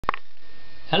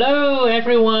Hello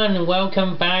everyone,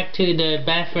 welcome back to the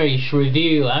beverage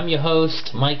review. I'm your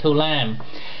host Michael Lam.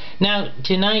 Now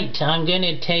tonight I'm going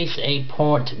to taste a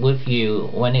port with you.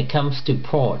 When it comes to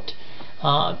port,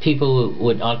 people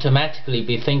would automatically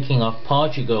be thinking of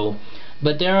Portugal,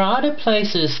 but there are other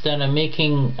places that are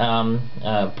making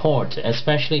port,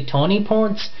 especially tawny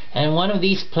ports, and one of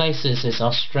these places is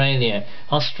Australia.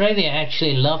 Australia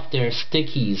actually love their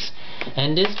stickies,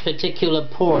 and this particular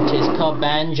port is called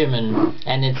Benjamin,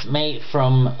 and it's made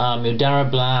from Mildara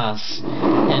Blass.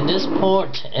 And this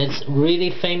port is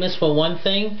really famous for one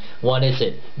thing. What is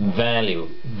it? Value.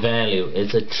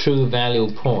 It's a true value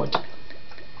port.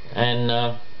 And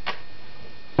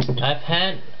I've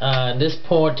had this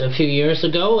port a few years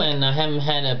ago, and I haven't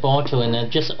had a bottle, and I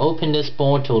just opened this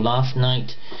bottle last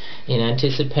night in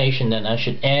anticipation that I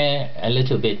should air a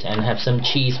little bit and have some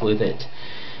cheese with it.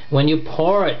 When you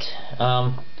pour it,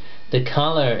 the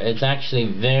color is actually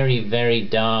very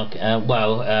dark.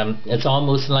 It's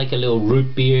almost like a little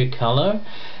root beer color.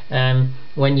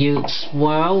 When you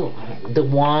swirl the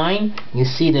wine, you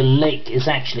see the lake is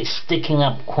actually sticking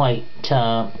up quite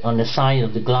on the side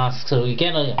of the glass, so you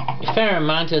get a fair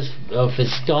amount of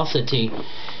viscosity.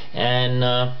 And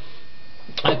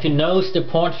I can nose the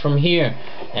port from here,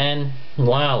 and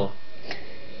wow,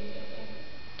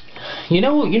 you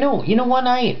know what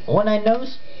I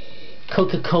nose?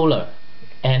 Coca-Cola,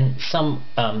 and some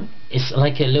it's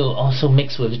like a little, also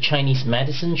mixed with a Chinese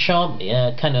medicine shop,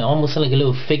 kind of almost like a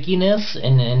little figginess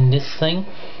in this thing.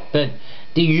 But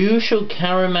the usual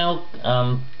caramel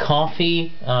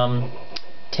coffee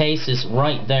taste is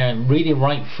right there, really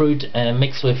ripe fruit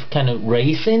mixed with kind of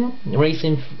raisin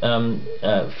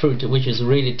fruit, which is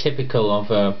really typical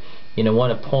of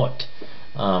what a port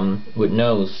would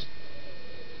nose.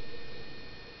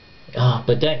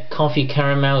 But that coffee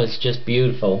caramel is just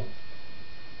beautiful.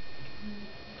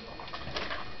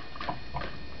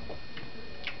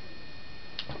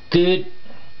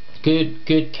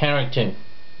 Good character.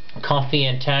 Coffee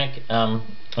attack.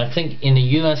 I think in the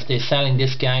US they're selling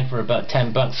this guy for about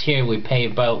 $10. Here we pay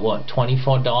about what,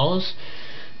 $24,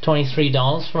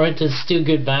 $23 for it. It's still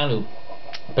good value.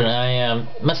 But I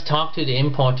must talk to the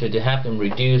importer to have them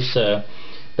reduce.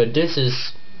 But this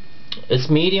is, it's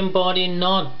medium body,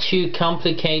 not too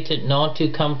complicated, not too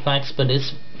complex, but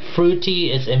it's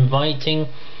fruity, it's inviting,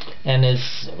 and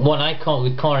it's what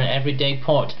we call an everyday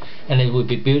port, and it would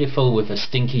be beautiful with a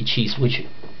stinky cheese, which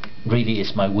really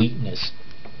is my weakness.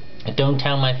 Don't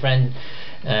tell my friend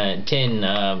Tin,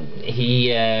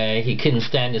 he couldn't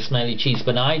stand the smelly cheese,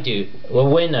 but I do. Well,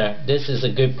 winner, this is a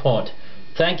good port.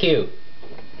 Thank you.